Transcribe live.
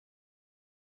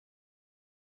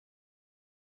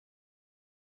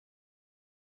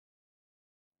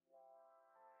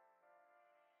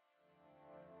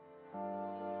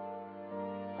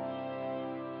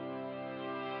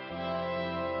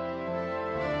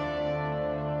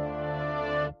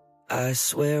I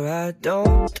swear I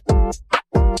don't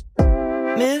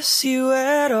miss you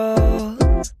at all,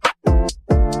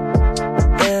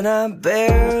 and I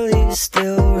barely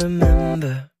still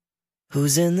remember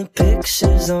who's in the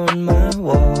pictures on my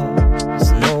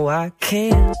walls. No, I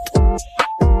can't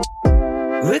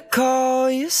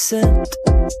recall your scent,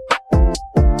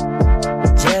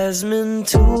 jasmine,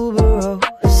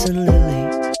 tuberose, and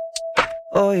lily,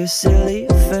 or your silly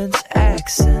French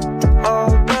accent.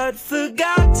 All but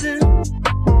forgotten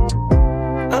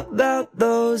about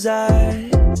those eyes,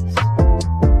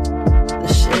 the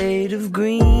shade of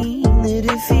green that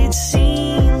if he'd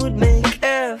seen would make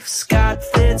F. Scott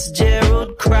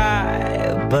Fitzgerald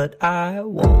cry. But I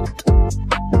won't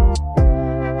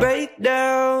break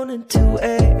down at 2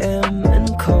 a.m.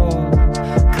 and call,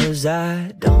 'cause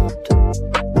I don't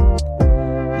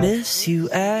miss you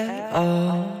at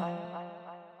all.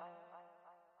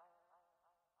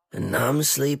 And I'm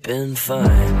sleeping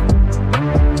fine.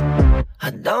 I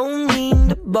don't mean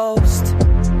to boast,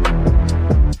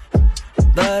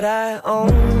 but I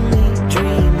only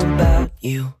dream about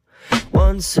you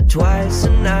once or twice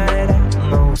a night at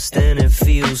most, and it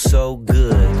feels so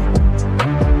good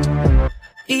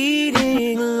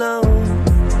eating alone.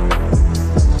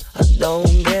 I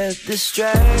don't get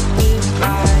distracted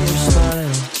by your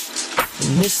smile,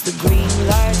 and miss the green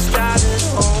lights driving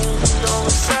home. No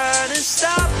sign is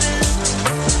stopping,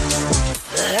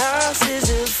 the house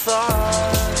isn't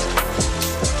far,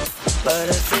 but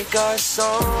I think our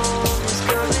song is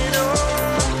coming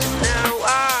on. And now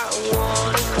I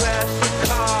wanna crash the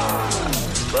car,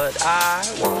 but I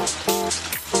won't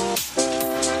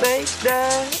make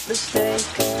that mistake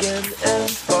again and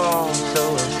fall. So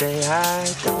I say I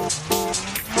don't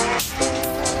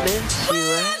miss you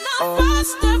at all. When I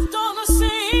stepped on the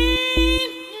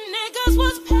scene, niggas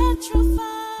was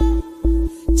petrified.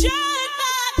 Jacked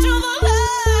back to the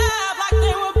lab like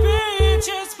they were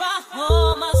bitches by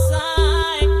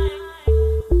homicide.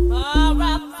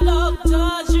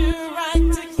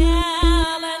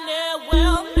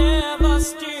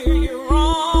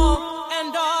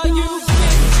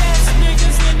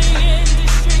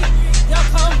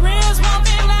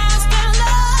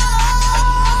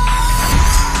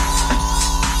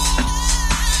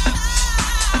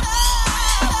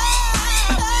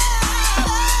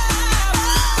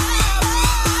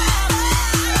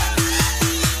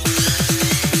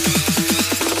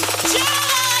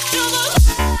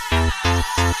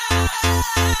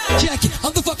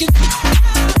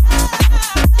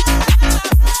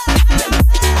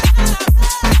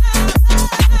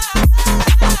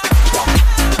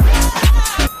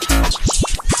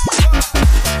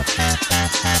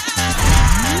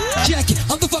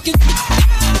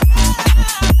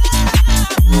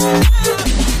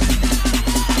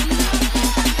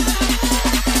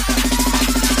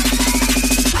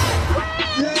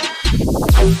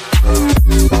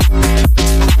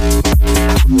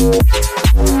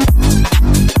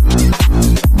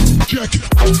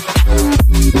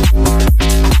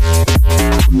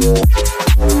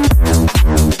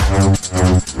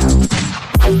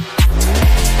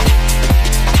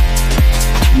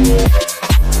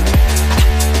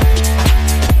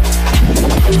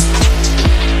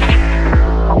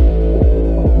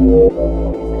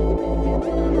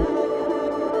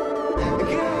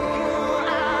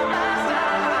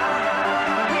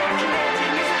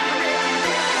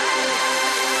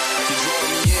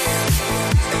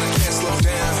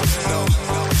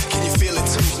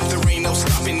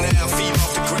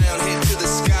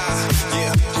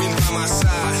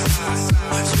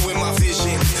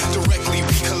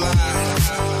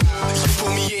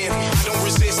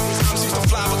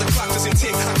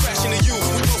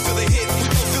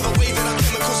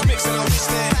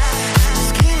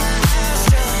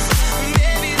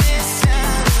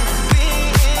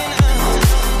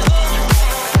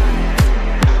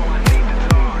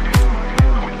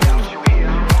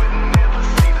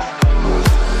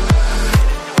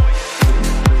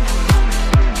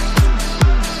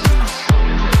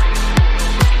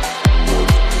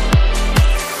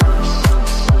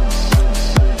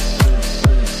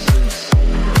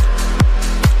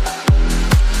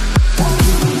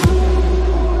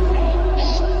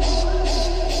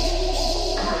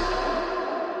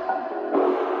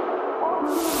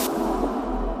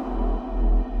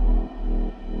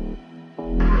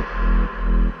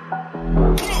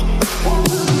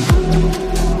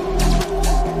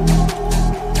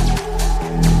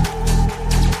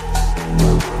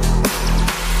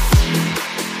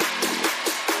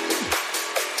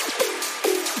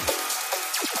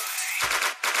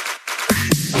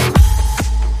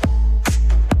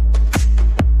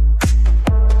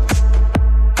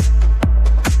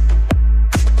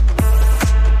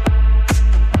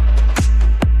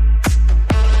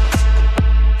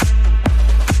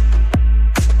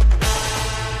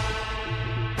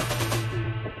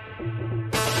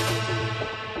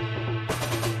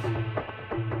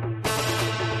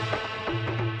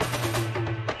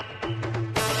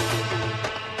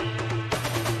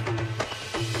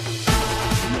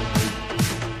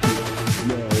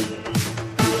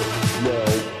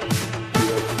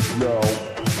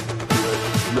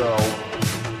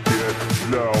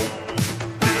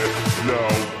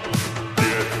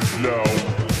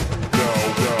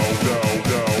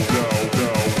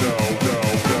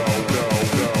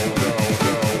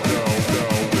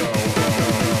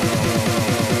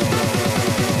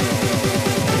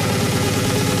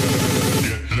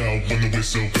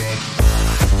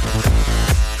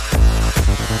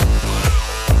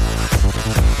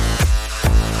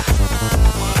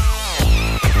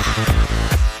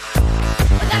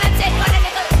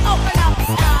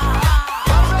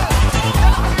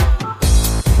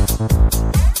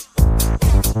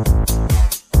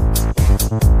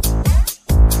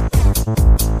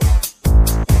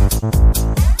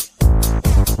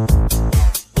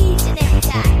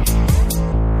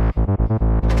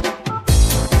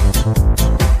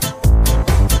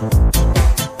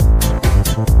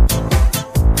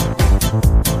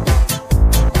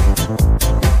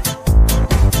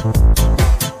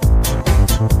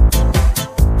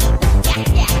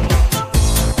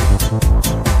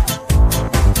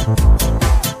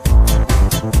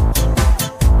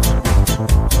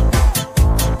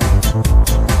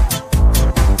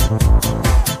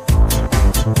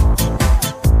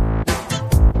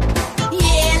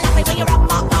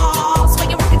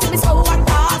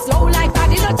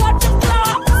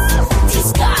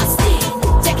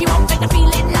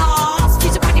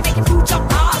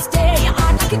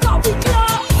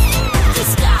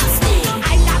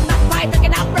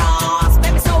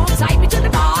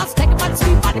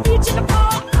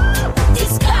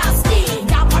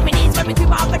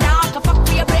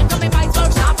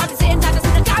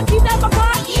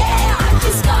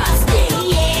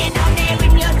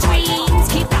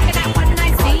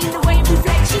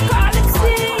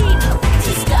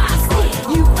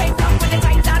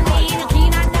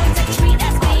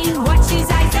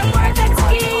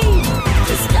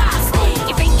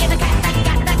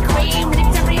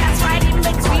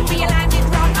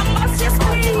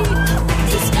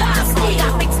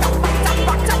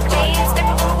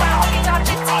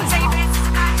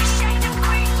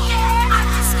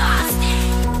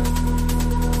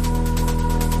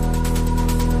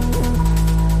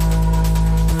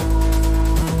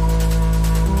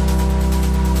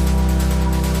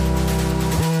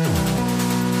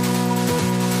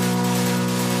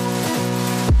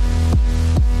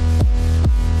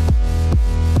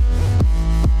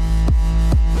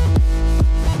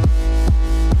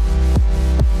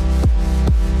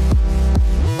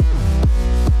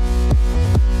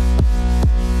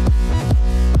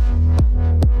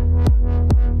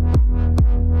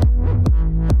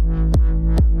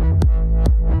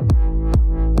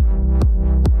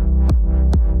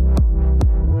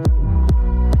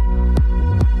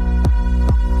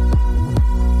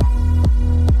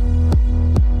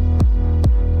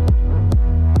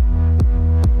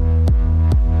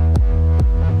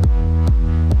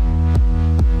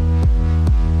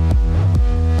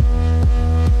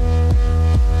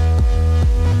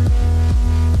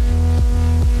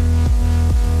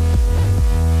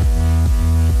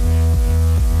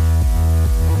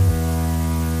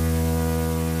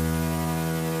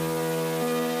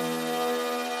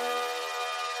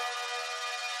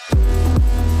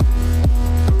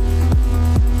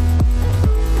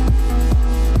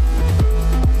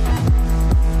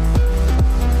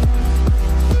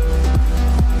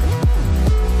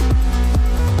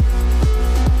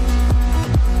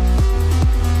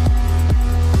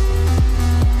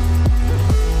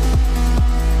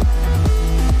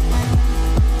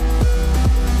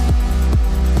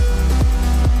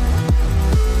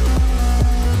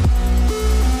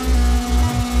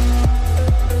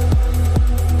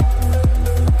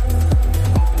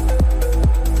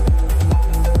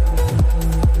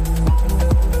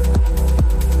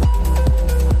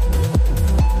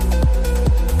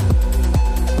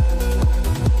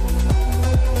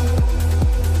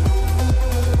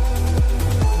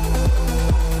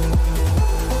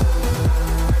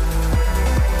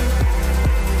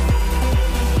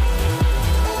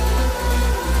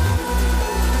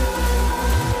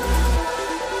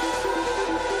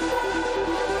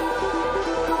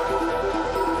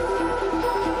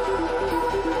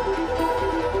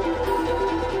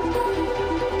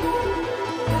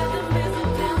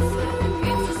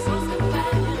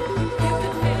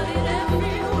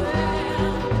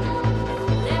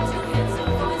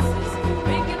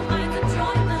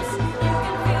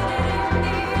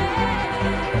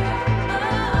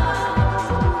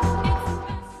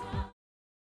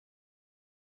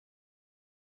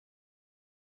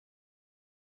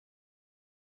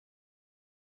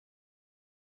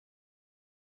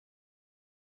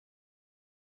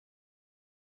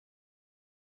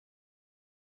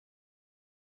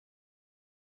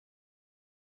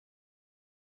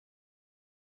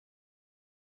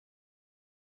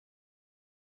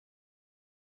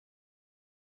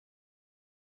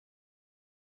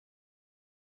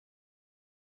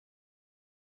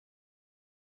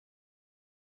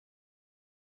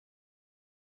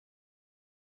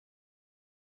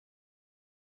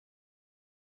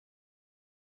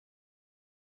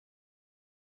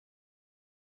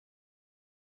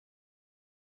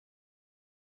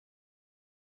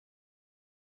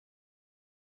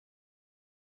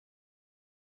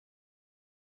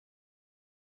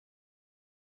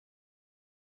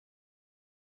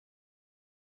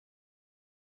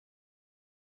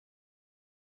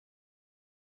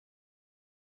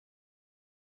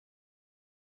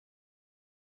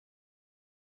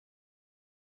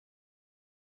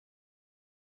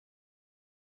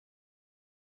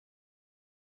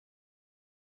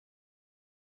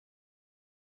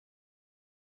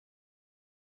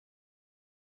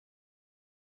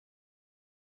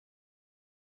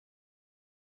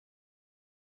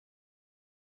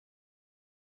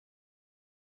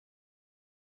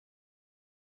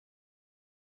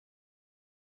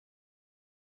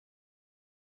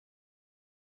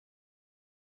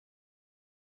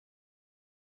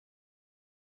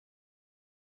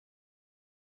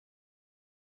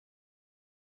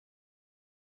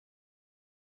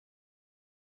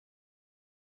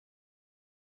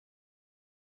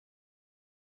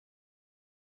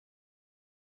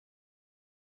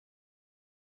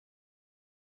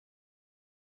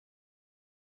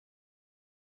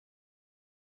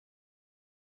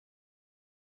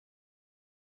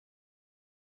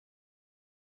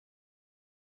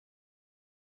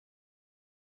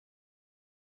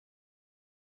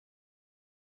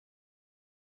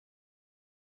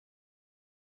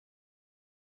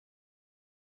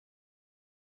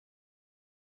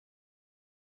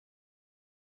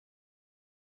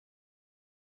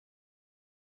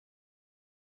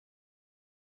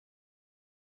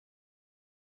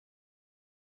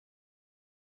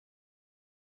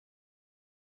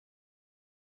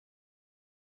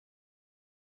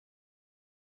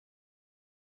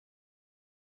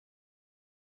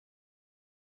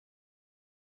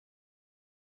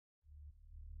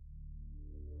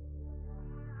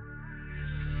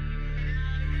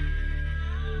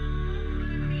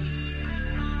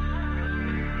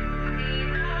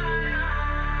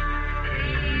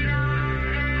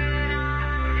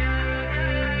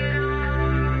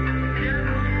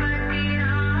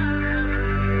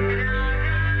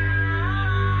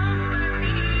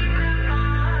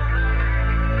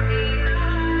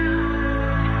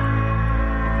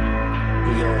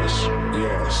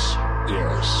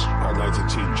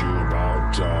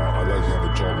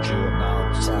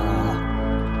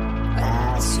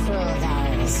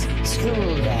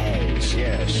 school days.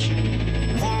 Yes.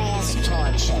 Various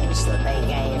tortures that they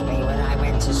gave me when I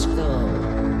went to school.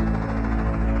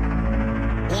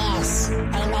 Yes,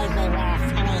 they made me wear a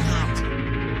funny hat.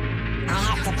 I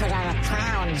had to put on a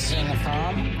clown's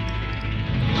uniform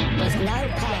with no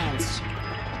pants.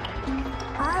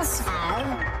 Also,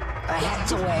 I had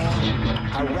to wear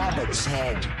A rabbit's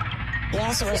head.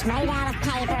 yes, it was made out of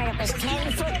paper and it was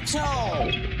 10 foot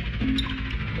tall.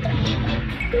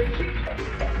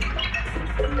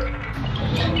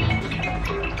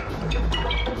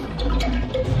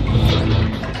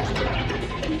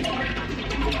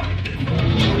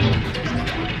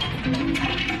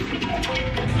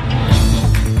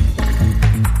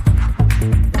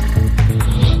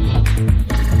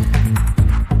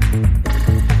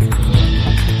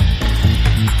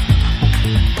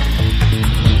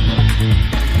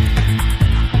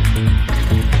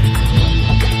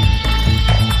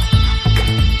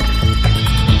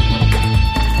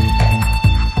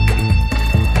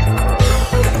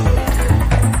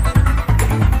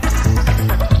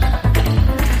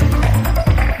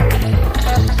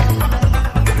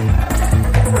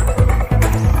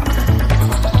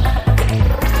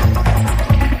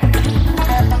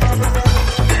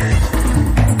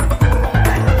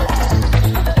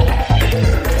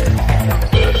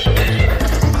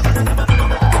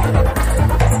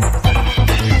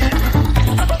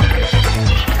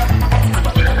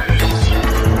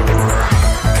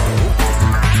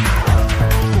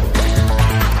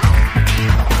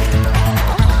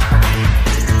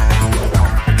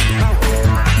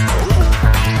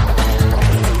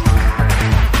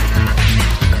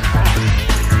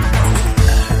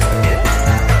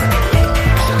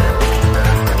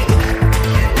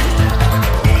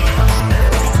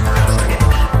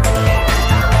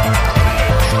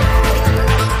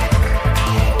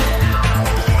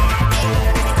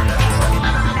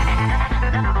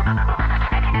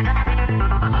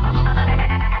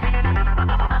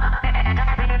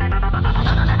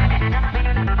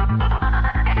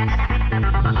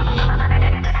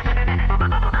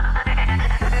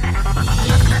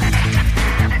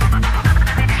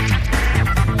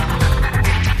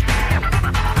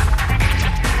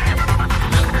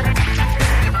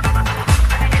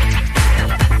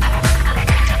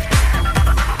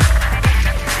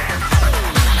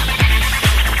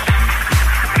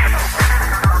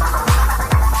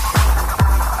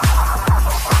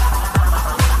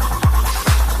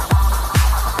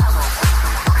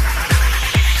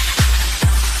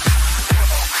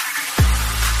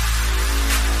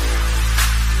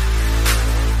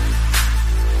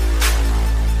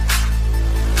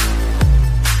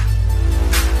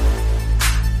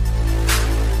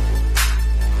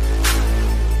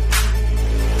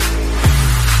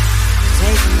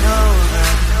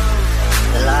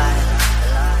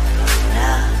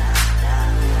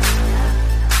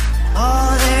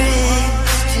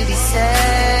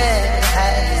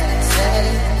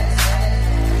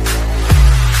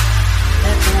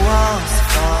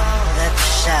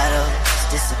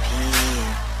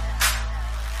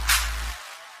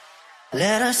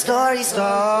 Let our story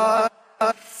start.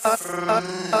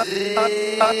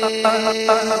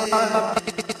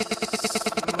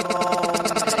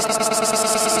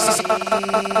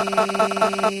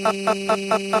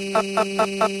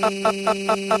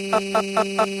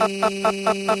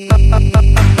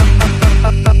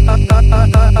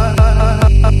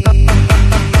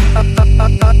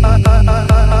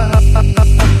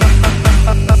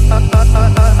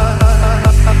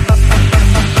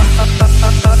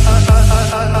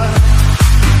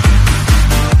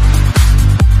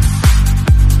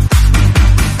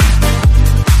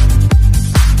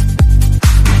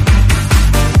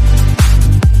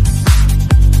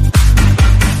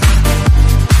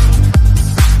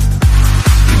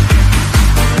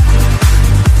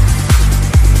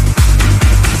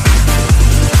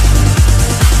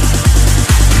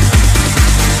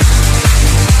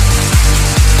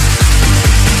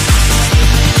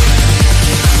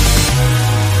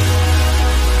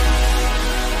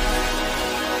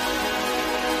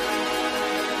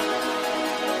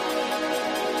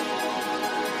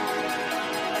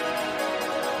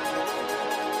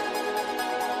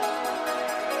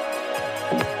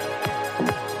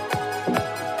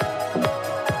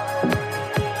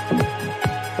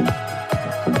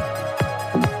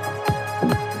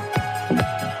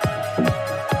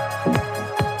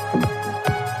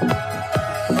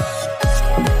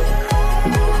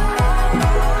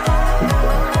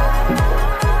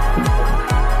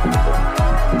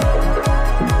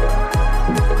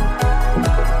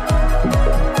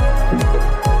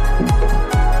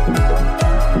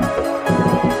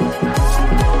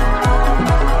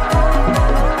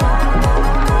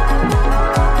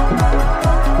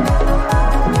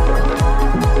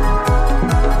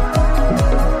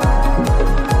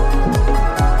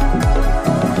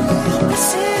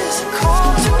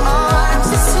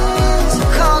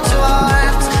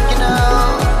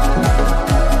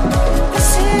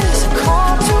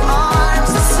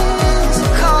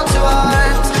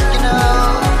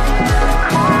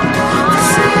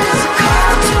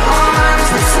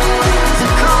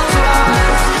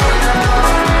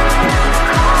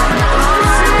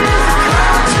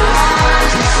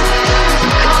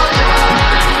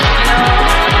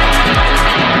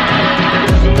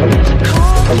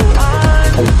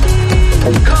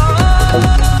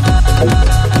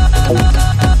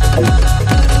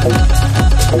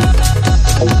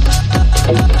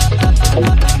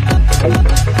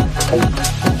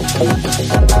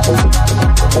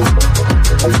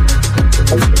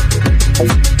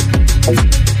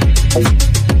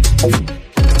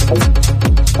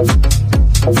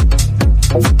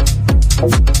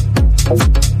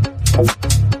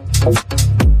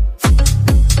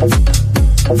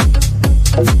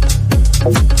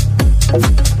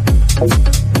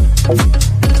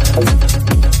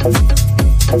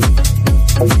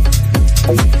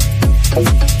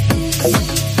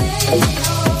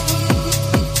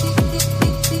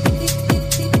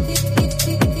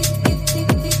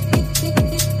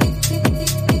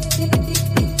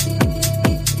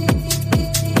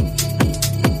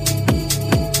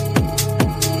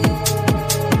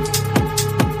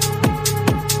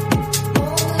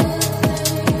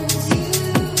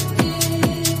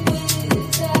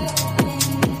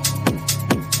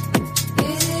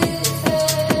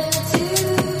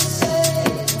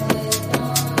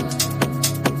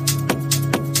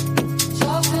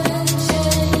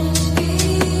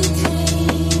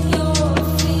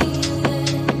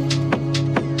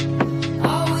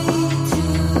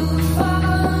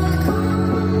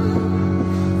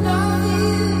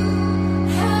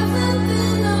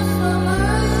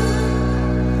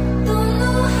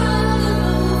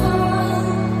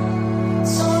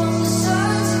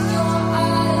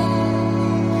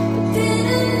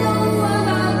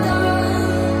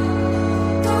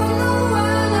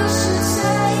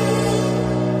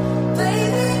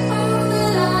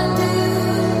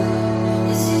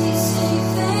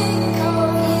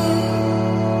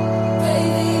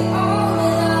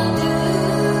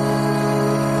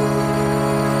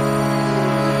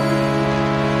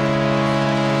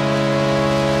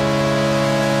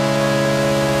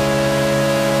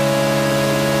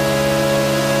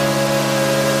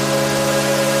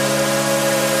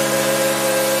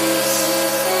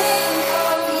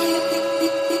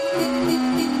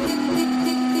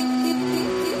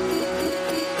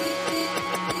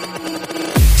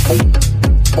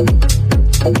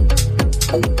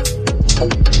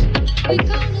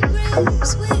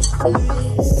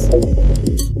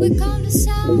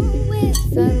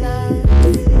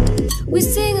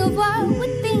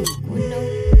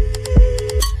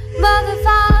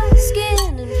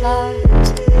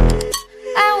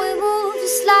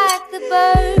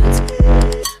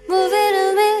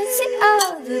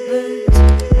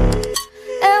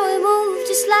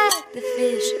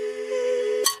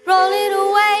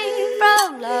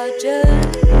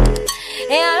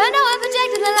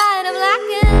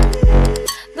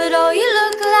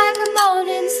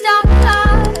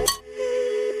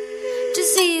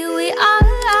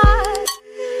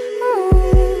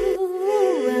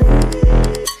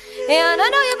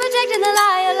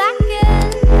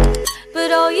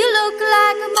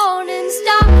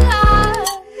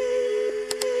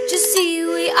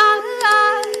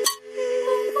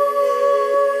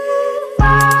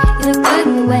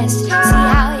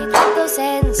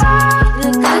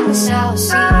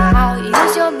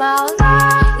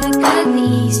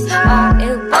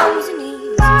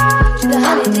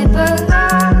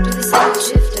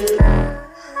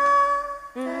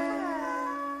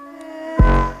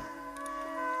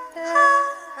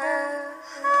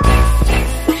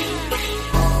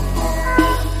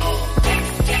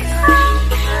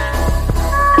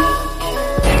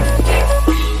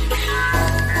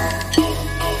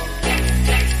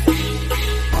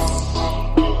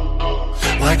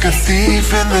 Like a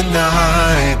thief in the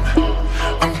night,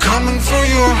 I'm coming for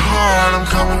your heart, I'm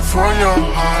coming for your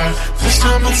heart. This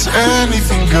time it's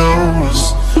anything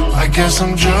goes. I guess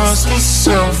I'm just a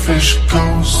selfish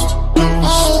ghost.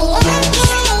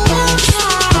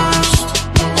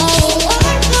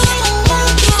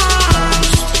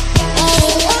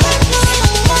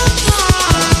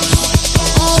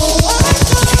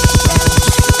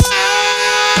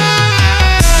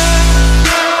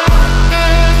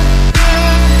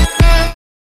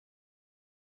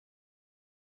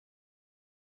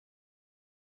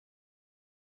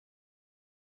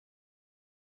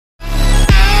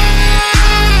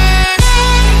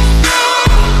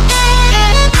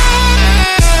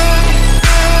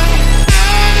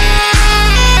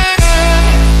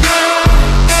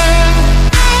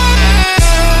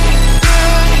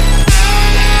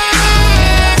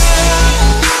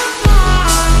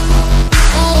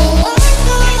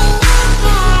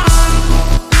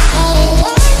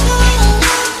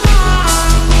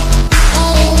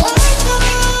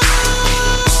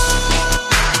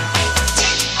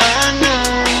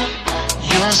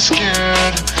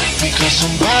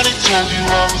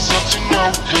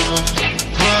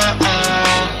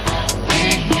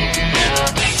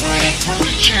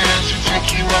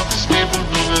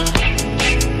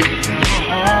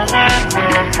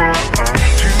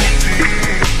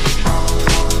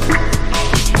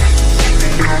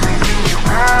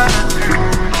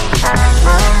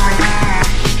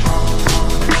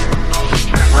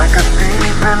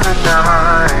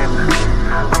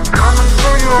 I'm coming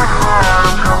for your heart,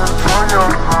 I'm coming for your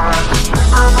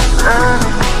heart.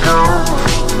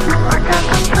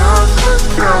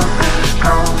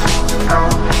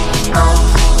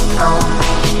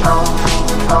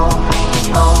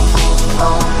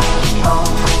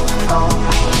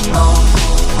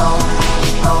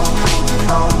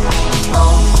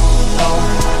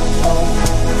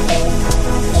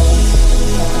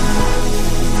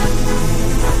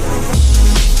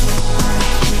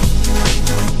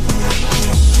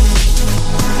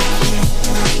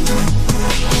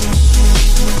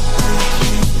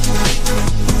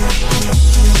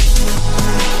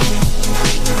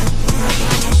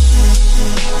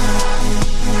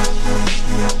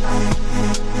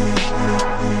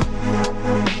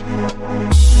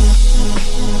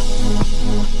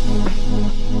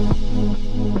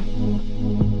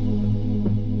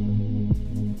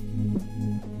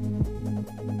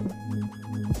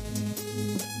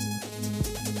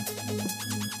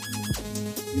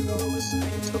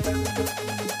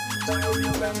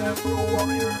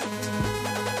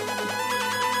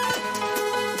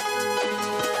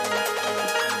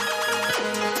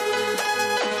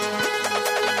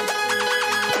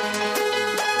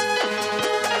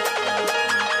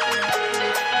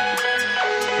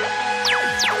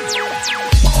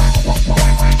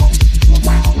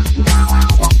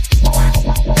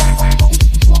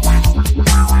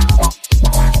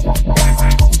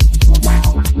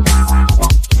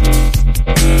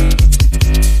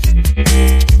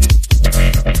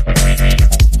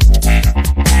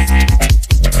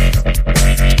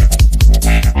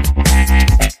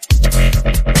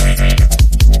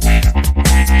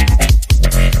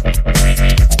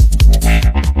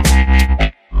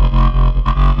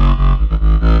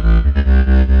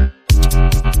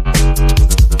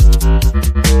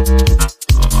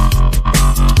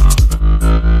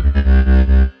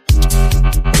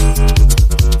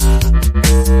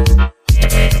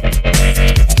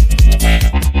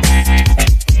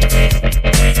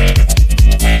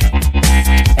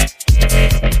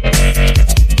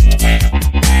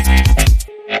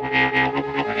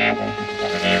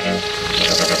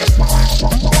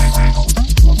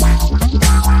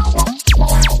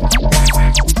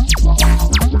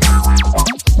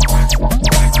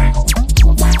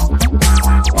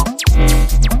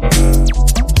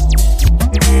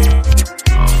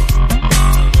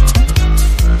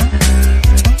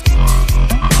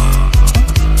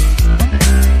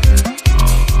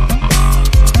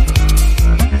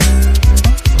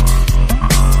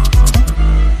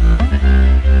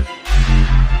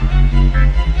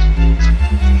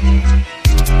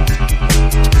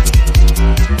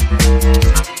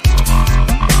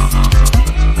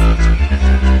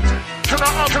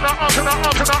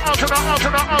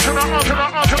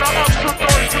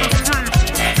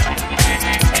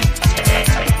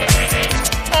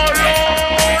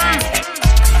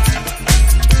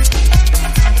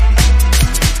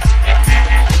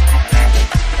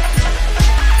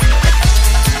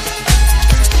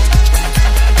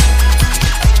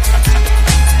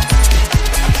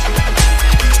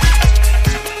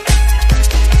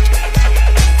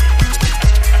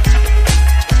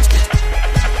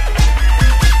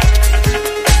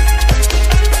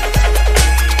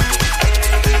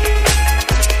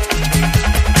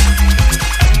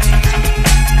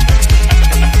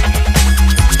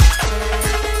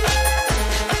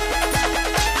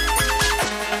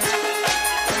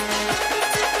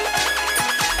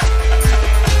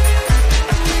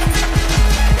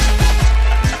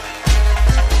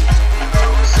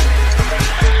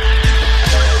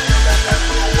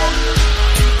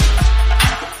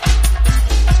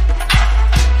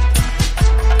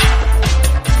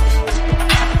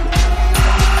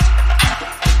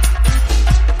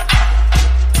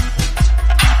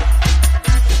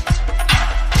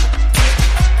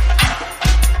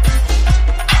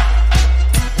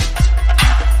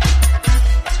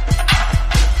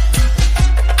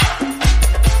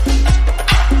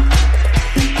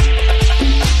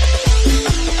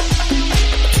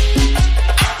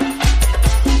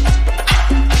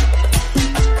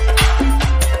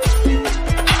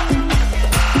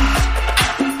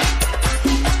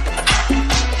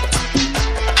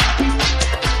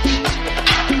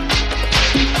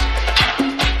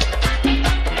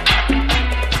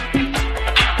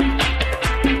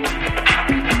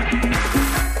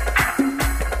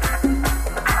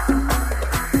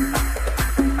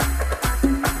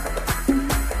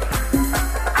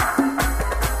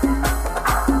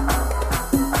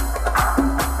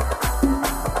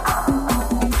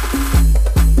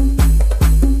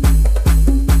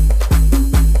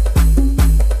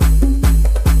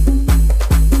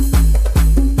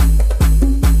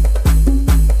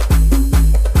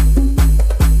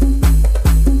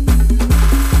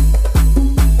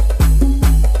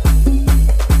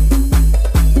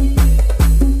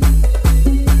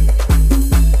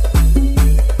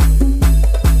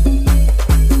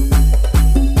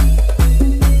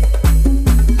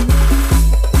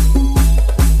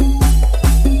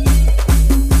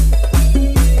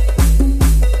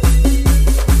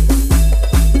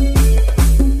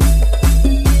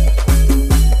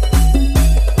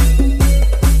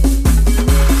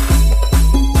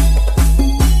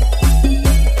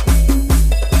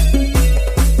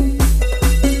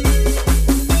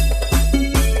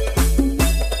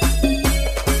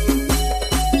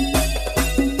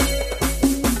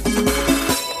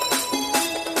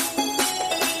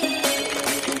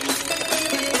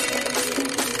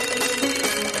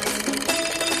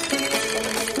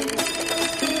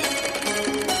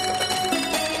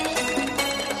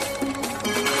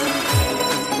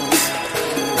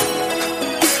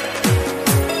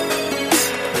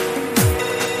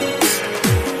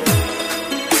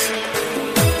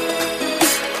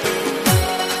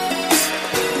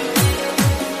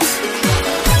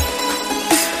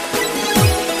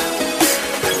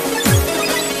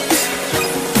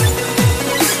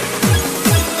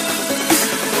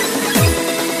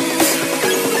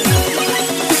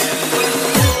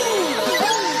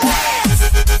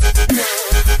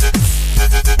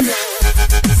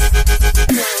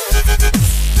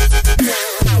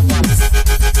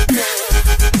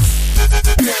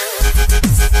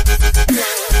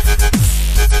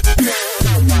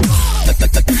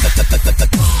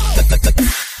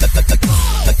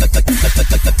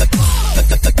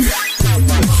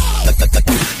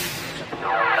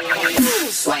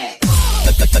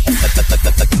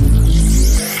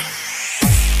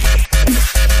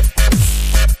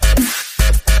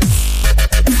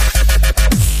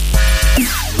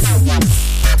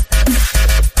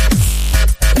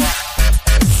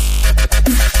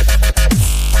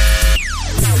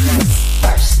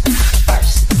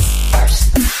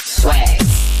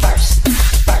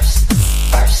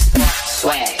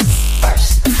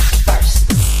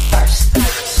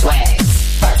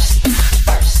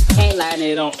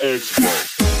 on Xbox.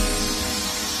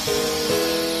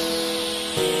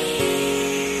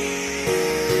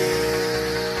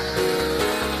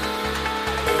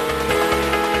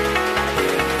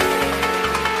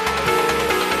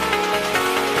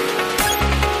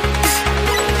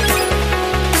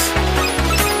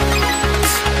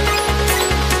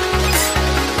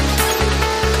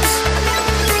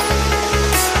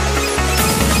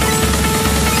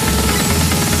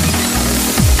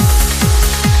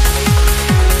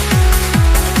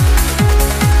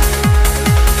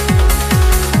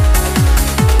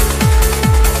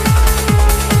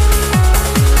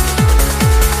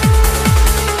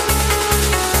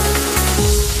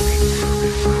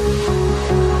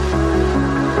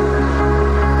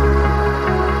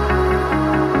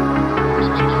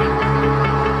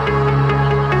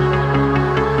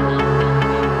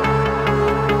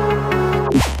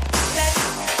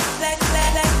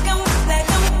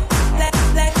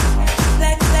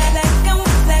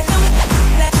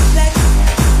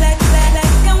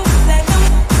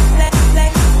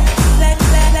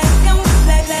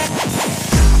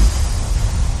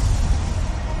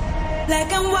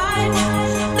 Black and white,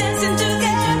 dancing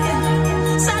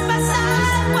together, side by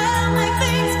side, we'll make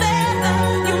things better.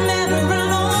 You're never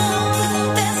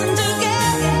alone, dancing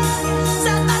together,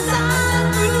 side by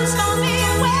side, through stormy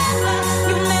weather.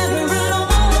 You're never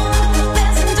alone,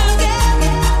 dancing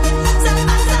together, side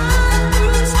by side,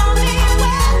 through stormy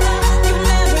weather. You're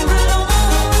never alone,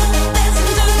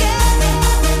 dancing together,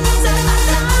 side by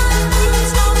side, through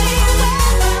stormy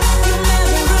weather. You're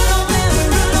never alone, never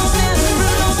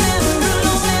alone, never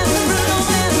alone, never.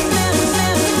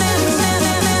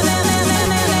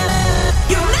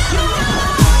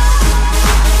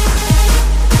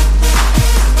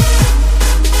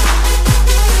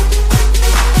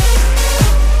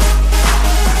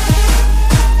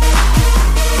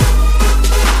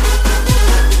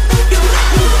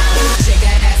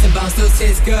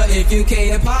 Girl, if you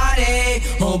came to party,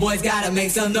 homeboys gotta make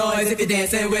some noise if you're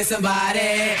dancing with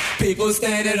somebody. People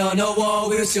standing on the wall,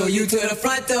 we'll show you to the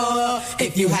front door.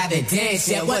 If you haven't danced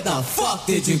yet, what the fuck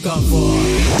did you come for?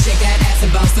 Shake that ass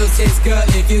and bounce those tits, girl,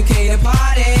 if you came to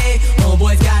party.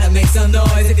 Homeboys gotta make some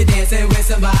noise if you're dancing with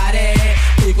somebody.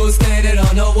 People standing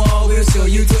on the wall, we'll show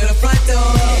you to the front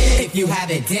door. If you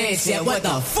haven't danced yet, what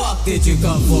the fuck did you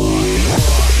come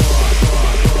for?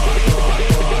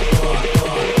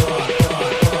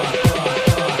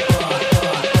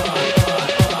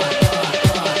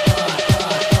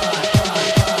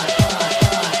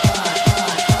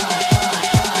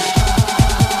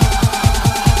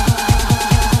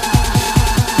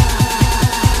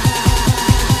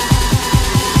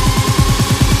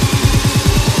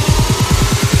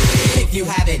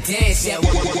 Dance, yeah.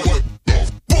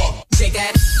 Shake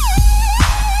that.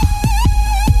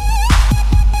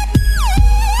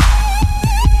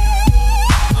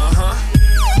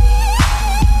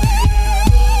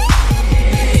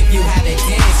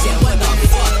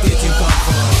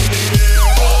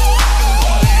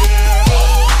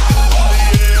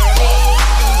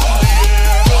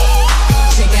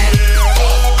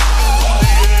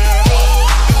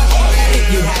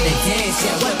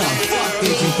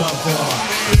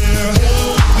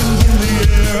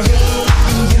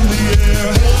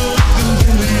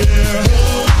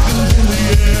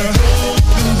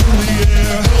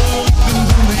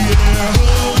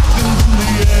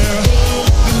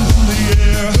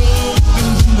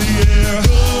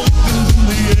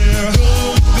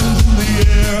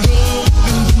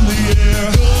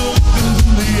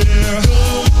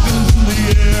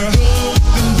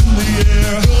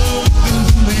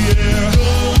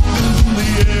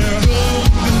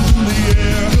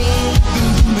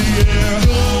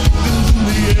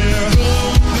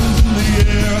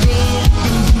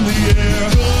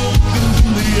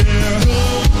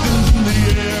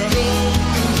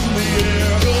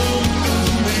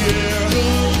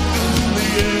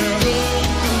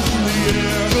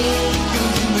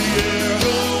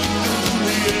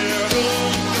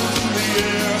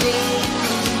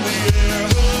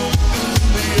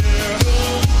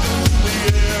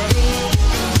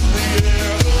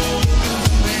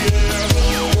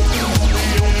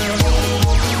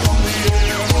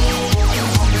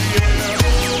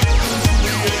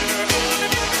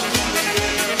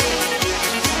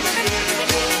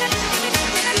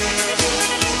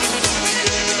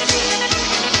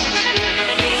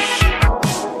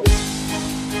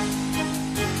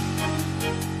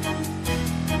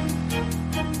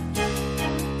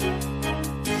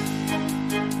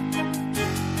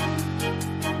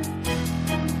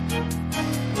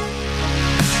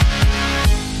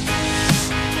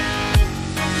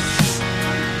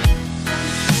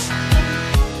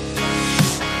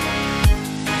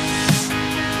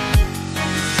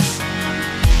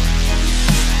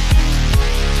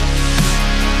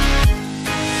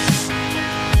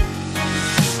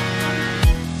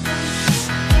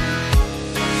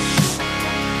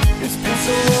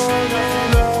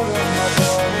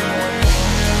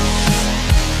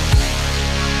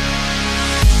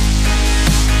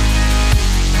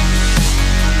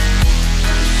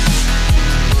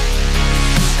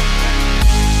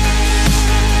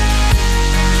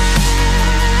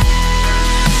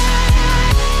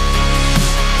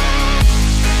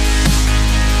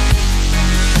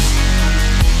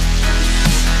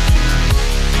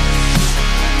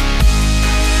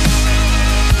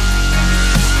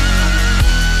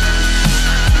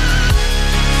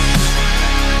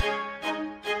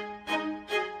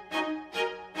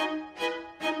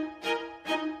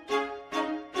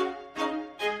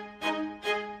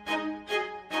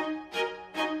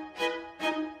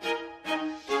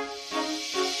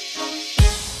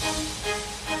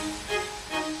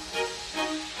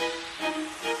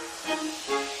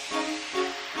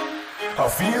 I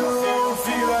feel alone,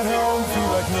 feel at home, feel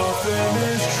like nothing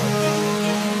is true.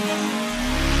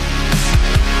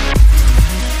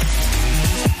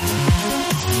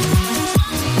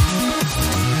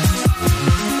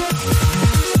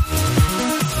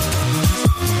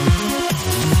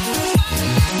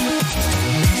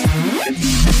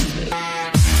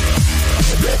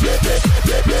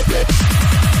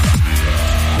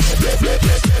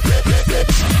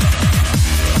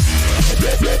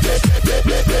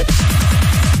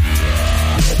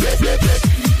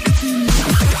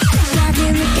 Back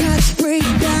in the cuts, break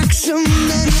back so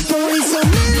many bodies, so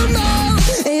minimal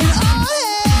in our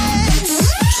heads.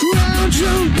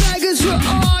 Drown beggars for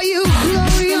all you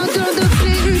glory under the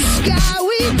bigger sky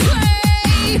we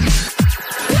play.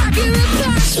 Back in the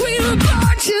past, we were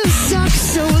born to suck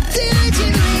so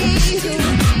diligently.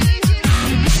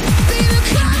 Be the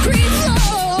concrete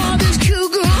floor, this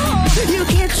cougar hole. You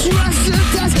can't trust the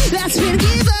dust that's been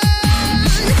given.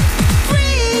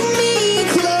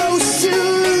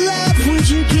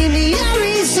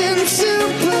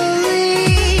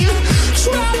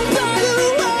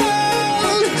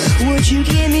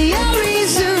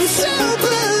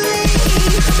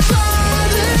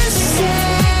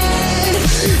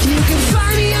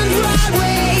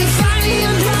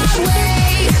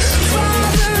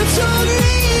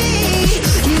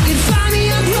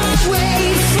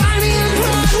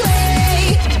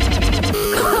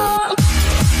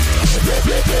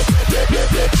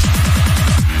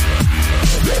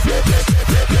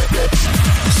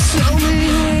 So many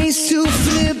ways to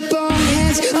flip our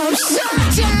heads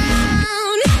upside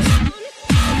down.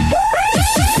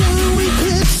 It's the feeling we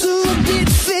pistol, a big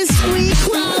fist, we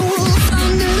growl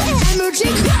under the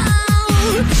hemorrhaging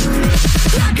crown.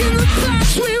 Back in the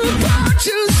past, we were born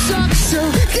to suck so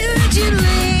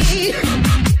diligently.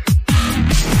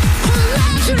 Our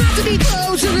lives turn out to be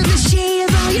close under the shade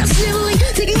of all your sibling.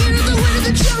 Taking it out the wind of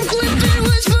the junk clip, it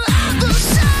was forever.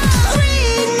 So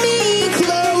bring me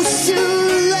close to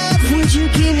love. Would you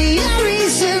give me a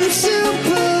reason to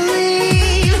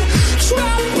believe?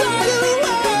 Trapped by the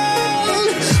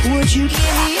world. Would you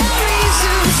give me a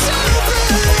reason to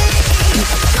believe?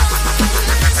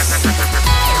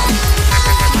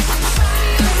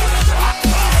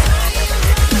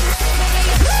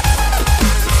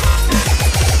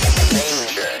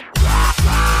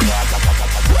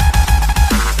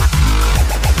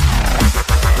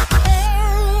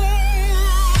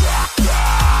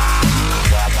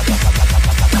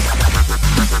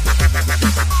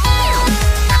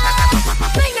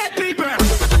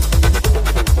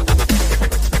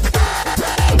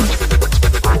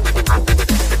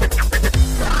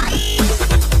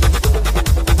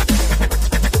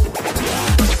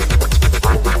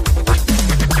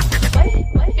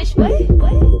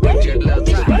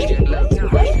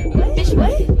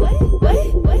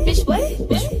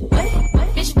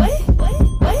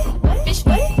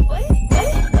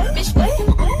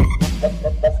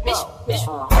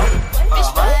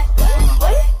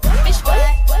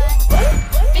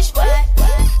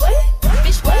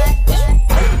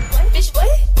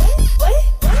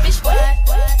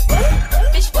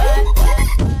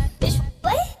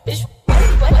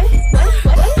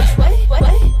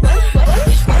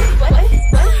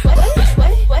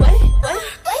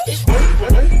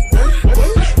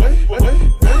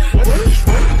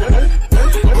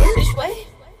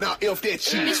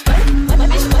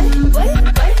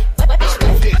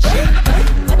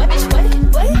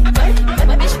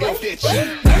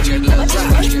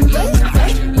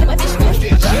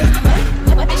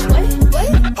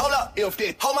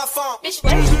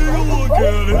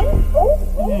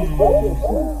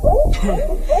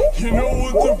 You know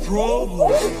what the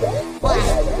problem is?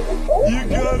 You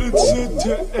got it set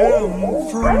to M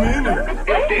for minute.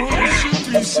 Well, it should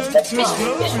be set to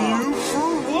W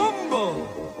for wumbo.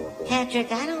 Patrick,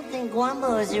 I don't think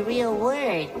wumbo is a real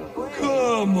word.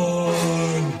 Come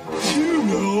on. You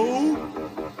know.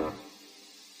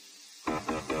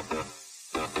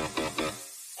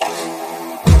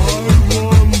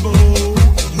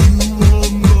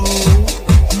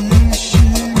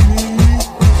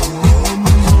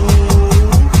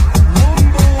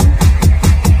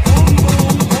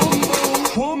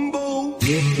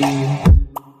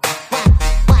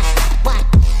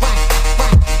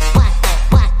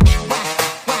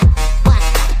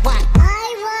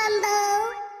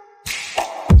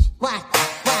 What?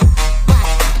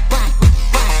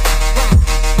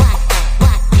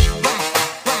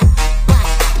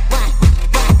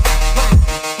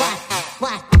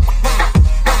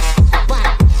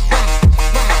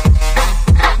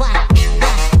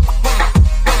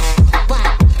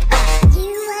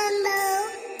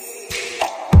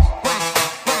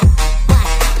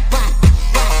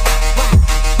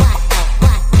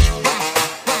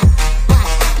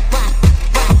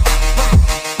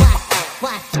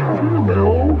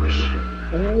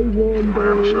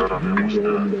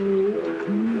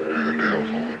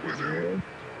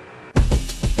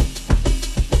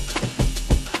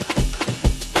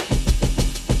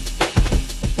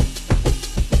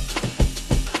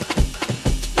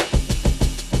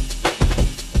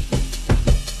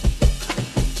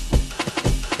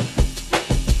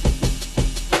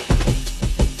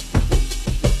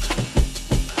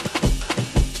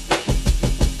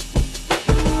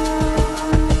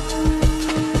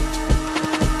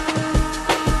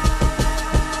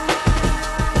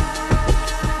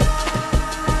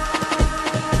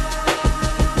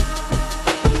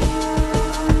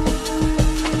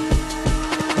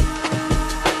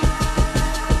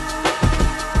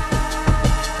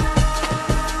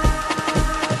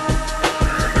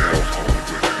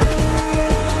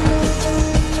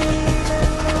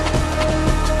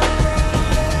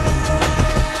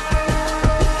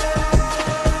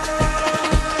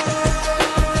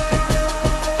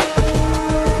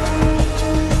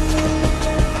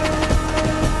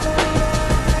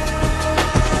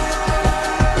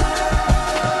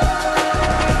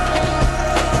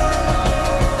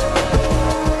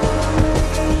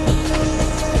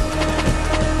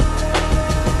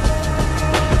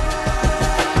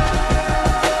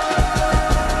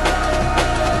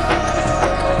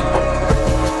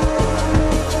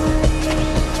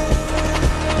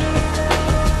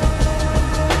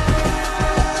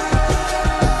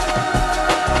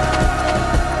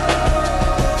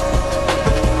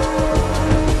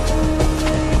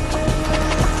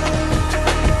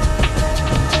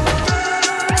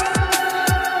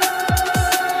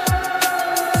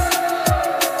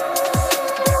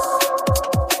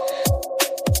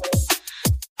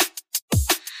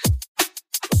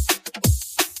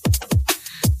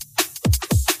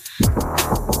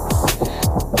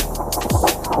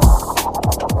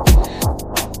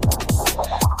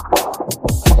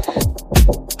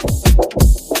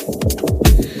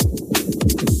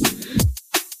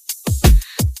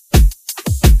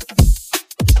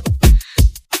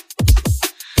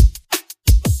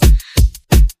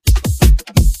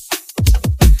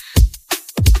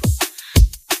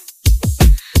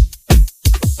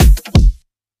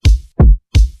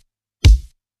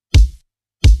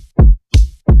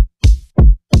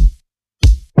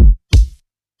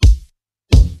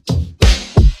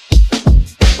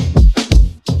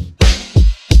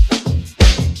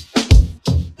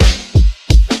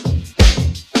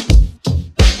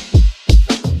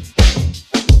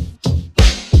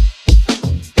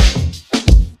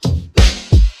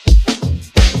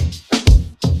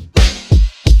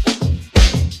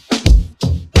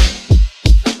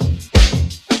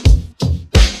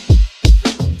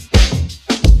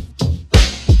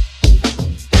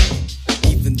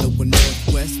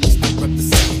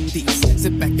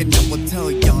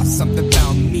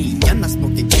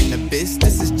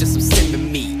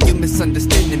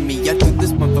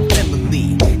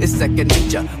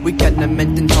 nature. We got a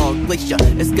mental glacier.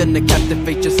 It's gonna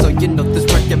captivate you, so you know this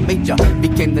record major.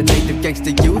 Became the native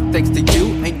gangster you, thanks to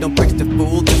you. Ain't no breaks to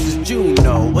fool, this is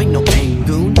Juno. Ain't no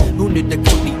Angoon, who need the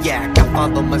Kodiak? I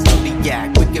follow my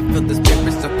zodiac. We can feel the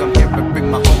spirit, so come here and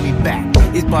bring my homie back.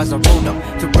 These bars are rolled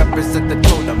up to represent the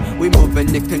totem. We moving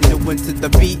the canoe into the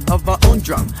beat of our own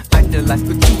drum. Idolize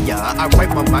Kutia, I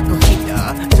write my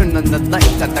Makohina. Turn on the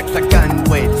lights, I like the gun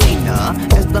with Tina.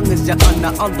 As long as you're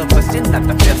honor all of us, you're not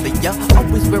a failure.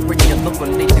 Always wearing yellow or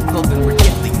native clothing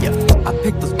regalia. I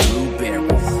pick those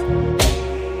blueberries.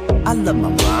 I love my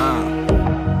mom.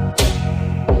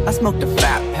 I smoked a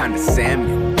fat pound of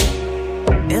salmon.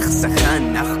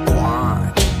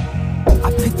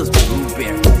 I pick those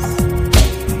blueberries.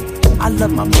 I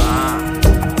love my mom.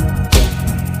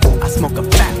 I smoke a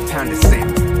fat pound of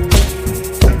salmon.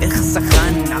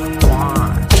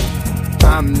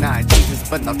 I'm not Jesus,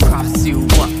 but I'll cross you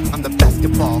up on the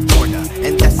basketball corner,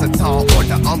 and that's a tall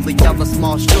order. All of y'all are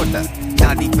small, shorter,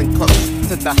 not even close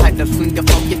to the height of swinger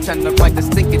folk. You're trying to write a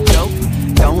stinking joke.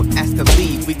 Don't ask to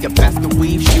leave. We can basket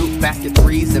weave, shoot basket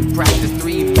threes, and practice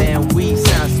 3-man. We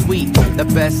sound sweet. The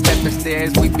best step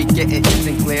stairs, we be getting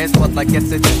instant glares. Well, I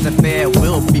guess it's just a fair.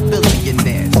 We'll be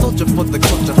billionaires. Soldier for the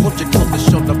culture, hold your cold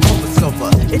shoulder, pull us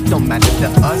over. It don't matter to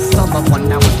us. All I want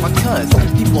now is my cuz.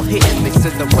 People hating, they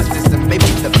said the West is and maybe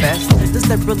the best. Does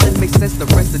that really make sense? The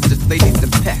rest are just ladies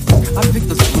and pets. I pick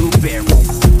those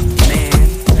blueberries, man.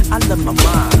 I love my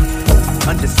mom.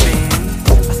 Understand?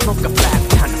 I smoke a fat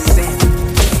pound of sand.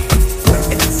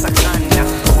 It's a kind of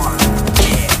one,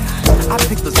 yeah. I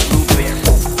pick those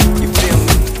blueberries, you feel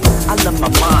me? I love my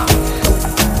mom,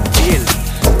 really.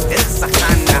 It's a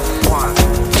kind of one,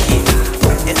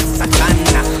 yeah. It's a kind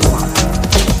of one.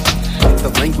 The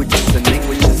language is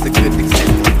a good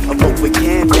example of what we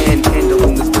can handle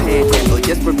in this panhandle.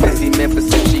 Yes, we're busy, man, for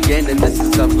Michigan, and this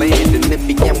is our land, and it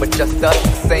began with just us,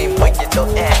 the same way you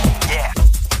know that, yeah.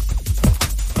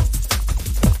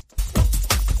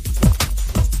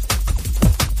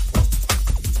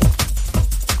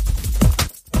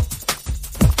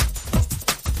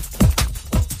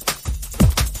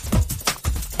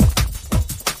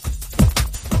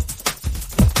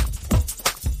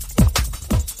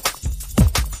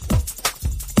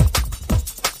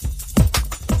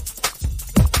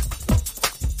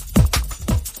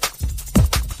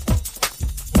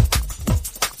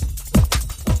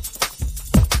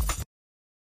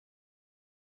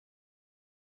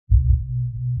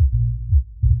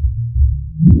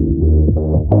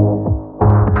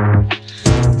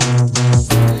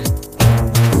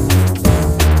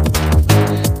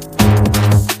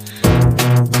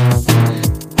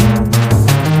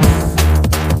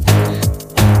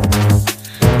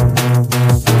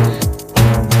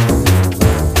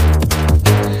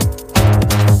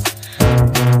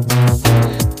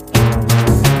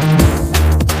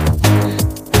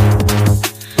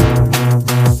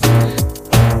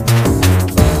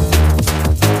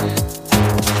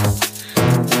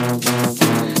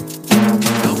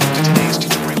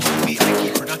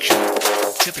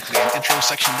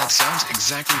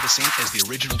 Exactly the same as the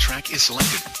original track is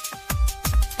selected.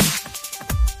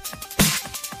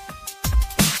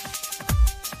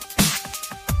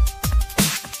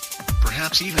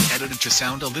 Perhaps even edited to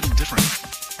sound a little different.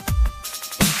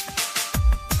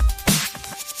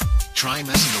 Try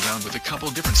messing around with a couple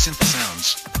different synth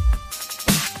sounds.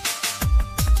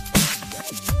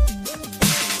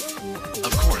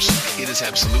 Of course, it is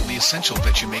absolutely essential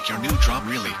that you make your new drop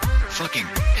really fucking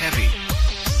heavy.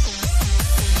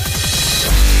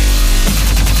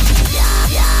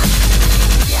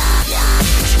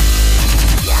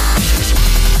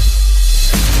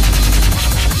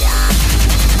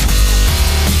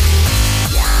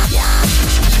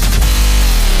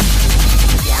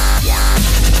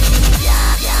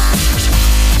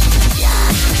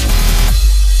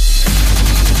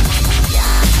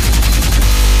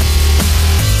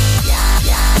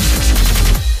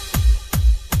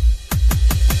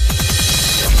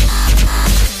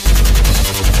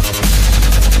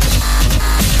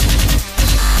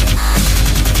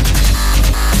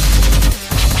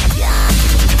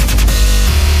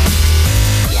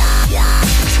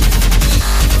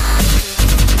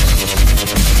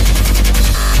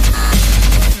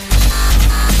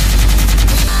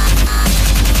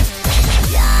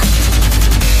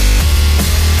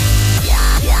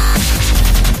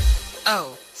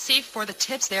 For the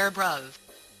tips there, bruv.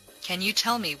 Can you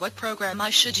tell me what program I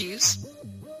should use?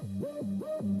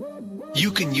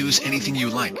 You can use anything you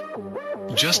like.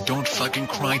 Just don't fucking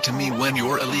cry to me when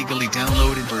your illegally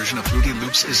downloaded version of Fruity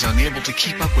Loops is unable to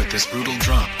keep up with this brutal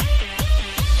drop.